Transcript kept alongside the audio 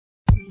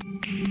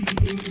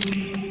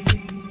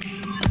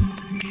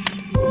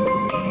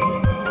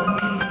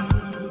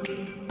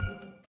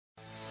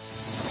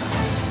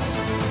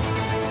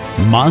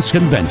MAS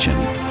Convention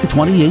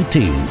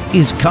 2018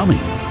 is coming,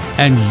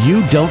 and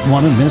you don't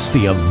want to miss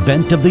the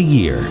event of the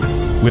year.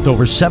 With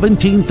over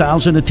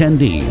 17,000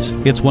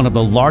 attendees, it's one of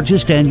the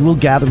largest annual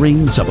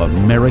gatherings of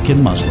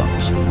American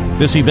Muslims.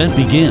 This event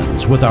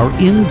begins with our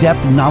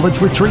in-depth knowledge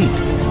retreat,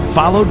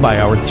 followed by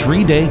our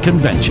 3-day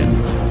convention.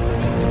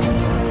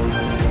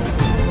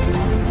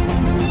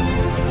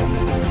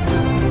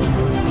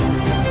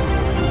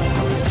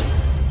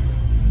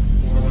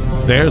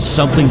 There's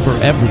something for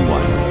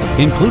everyone,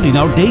 including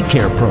our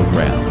daycare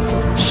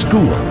program,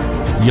 school,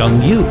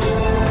 young youth,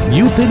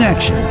 youth in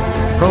action,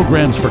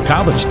 programs for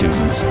college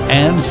students,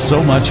 and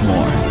so much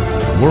more.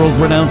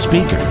 World-renowned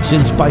speakers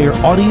inspire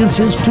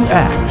audiences to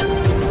act.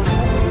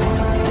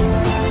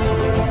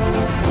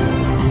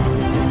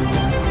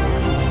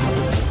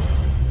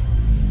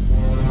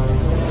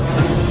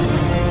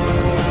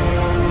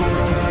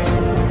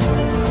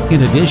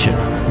 In addition,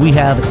 we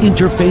have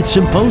interfaith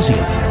symposium,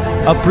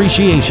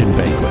 appreciation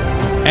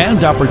banquet,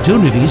 and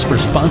opportunities for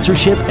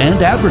sponsorship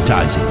and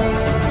advertising.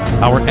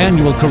 Our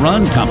annual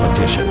Quran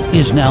competition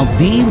is now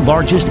the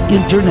largest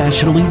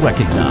internationally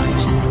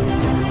recognized.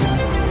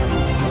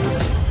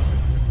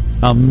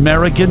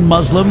 American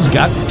Muslims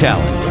Got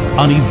Talent,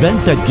 an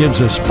event that gives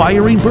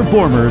aspiring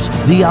performers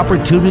the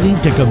opportunity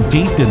to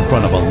compete in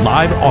front of a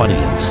live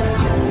audience.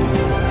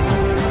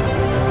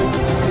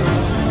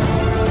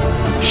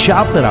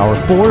 Shop at our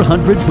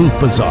 400 Booth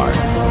Bazaar.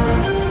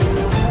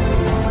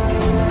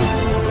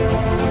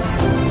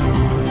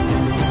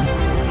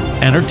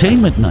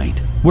 Entertainment Night,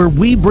 where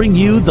we bring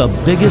you the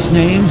biggest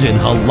names in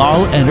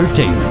halal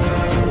entertainment.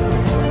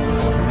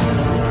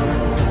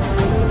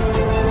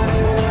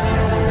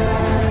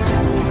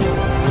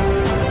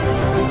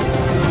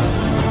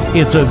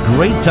 It's a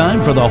great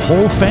time for the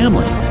whole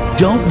family.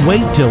 Don't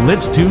wait till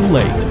it's too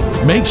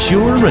late. Make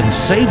sure and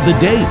save the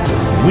date.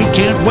 We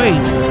can't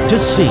wait to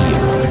see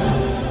you.